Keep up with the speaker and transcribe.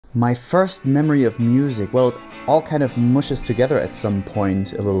My first memory of music, well, it all kind of mushes together at some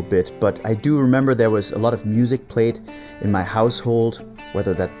point a little bit, but I do remember there was a lot of music played in my household,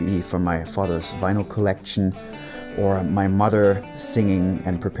 whether that be from my father's vinyl collection or my mother singing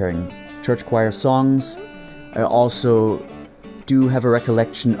and preparing church choir songs. I also do have a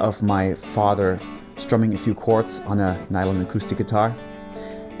recollection of my father strumming a few chords on a nylon acoustic guitar.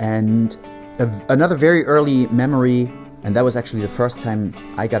 And another very early memory, and that was actually the first time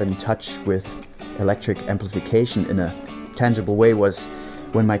I got in touch with electric amplification in a tangible way, was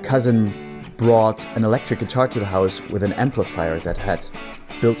when my cousin brought an electric guitar to the house with an amplifier that had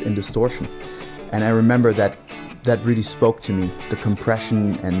built-in distortion. And I remember that really spoke to me. The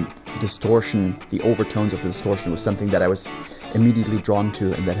compression and distortion, the overtones of the distortion was something that I was immediately drawn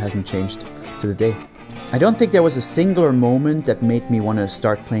to, and that hasn't changed to the day. I don't think there was a singular moment that made me want to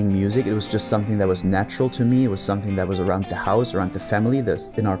start playing music. It was just something that was natural to me. It was something that was around the house, around the family, that's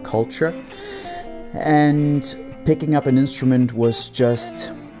in our culture. And picking up an instrument was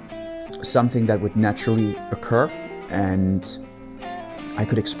just something that would naturally occur, and I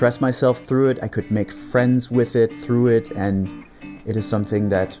could express myself through it. I could make friends with it through it, and it is something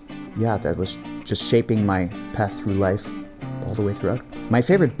that, yeah, that was just shaping my path through life all the way throughout. My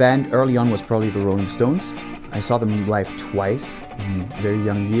favorite band early on was probably the Rolling Stones. I saw them live twice in very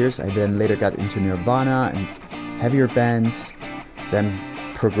young years. I then later got into Nirvana and heavier bands,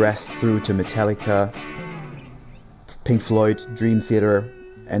 then progressed through to Metallica, Pink Floyd, Dream Theater,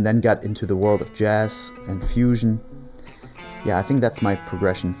 and then got into the world of jazz and fusion. Yeah, I think that's my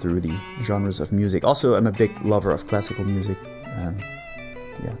progression through the genres of music. Also, I'm a big lover of classical music.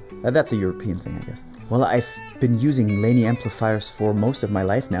 Yeah, that's a European thing, I guess. Well, I've been using Laney amplifiers for most of my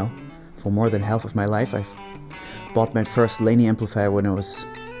life now. For more than half of my life. I've bought my first Laney amplifier when I was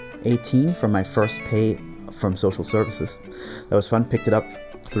 18 from my first pay from social services. That was fun. Picked it up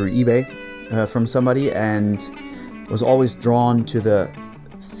through eBay from somebody, and was always drawn to the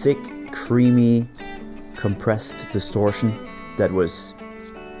thick, creamy, compressed distortion that was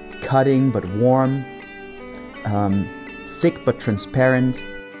cutting but warm, thick but transparent.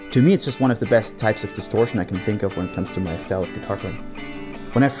 To me, it's just one of the best types of distortion I can think of when it comes to my style of guitar playing.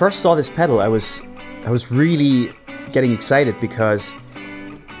 When I first saw this pedal, I was really getting excited because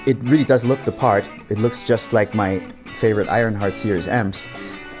it really does look the part. It looks just like my favorite IRONHEART series amps.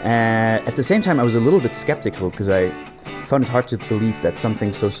 At the same time, I was a little bit skeptical because I found it hard to believe that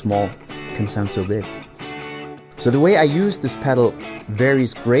something so small can sound so big. So the way I use this pedal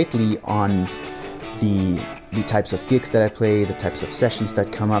varies greatly on the types of gigs that I play, the types of sessions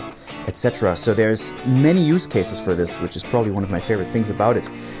that come up, etc. So there's many use cases for this, which is probably one of my favorite things about it.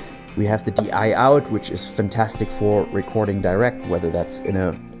 We have the DI out, which is fantastic for recording direct, whether that's in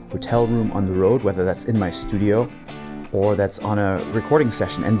a hotel room on the road, whether that's in my studio, or that's on a recording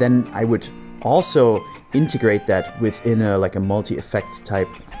session. And then I would also integrate that within a multi-effects type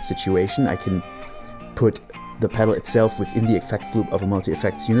situation. I can put the pedal itself within the effects loop of a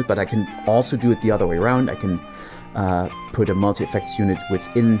multi-effects unit, but I can also do it the other way around. I can put a multi-effects unit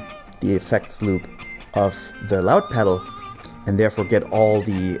within the effects loop of the loud pedal, and therefore get all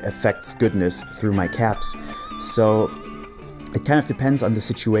the effects goodness through my caps. So it kind of depends on the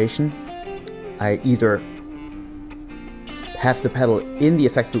situation. I either have the pedal in the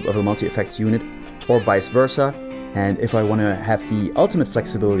effects loop of a multi-effects unit, or vice versa. And if I want to have the ultimate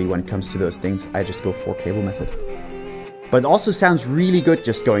flexibility when it comes to those things, I just go 4-cable method. But it also sounds really good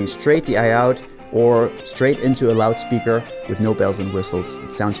just going straight DI out or straight into a loudspeaker with no bells and whistles.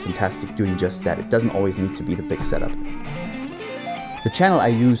 It sounds fantastic doing just that. It doesn't always need to be the big setup. The channel I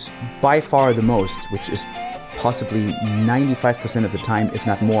use by far the most, which is possibly 95% of the time, if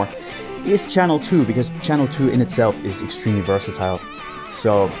not more, is channel 2, because channel 2 in itself is extremely versatile.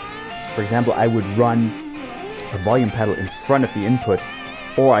 So, for example, I would run a volume pedal in front of the input,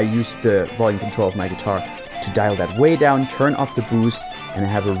 or I use the volume control of my guitar to dial that way down, turn off the boost, and I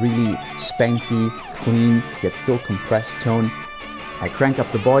have a really spanky, clean, yet still compressed tone. I crank up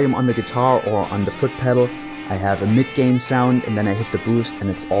the volume on the guitar or on the foot pedal, I have a mid-gain sound, and then I hit the boost and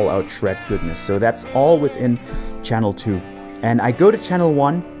it's all out shred goodness. So that's all within channel 2. And I go to channel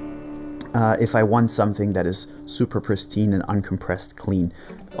 1 if I want something that is super pristine and uncompressed clean,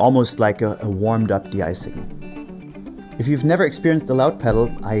 almost like a warmed up DI signal. If you've never experienced a loud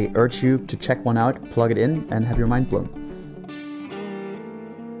pedal, I urge you to check one out, plug it in, and have your mind blown.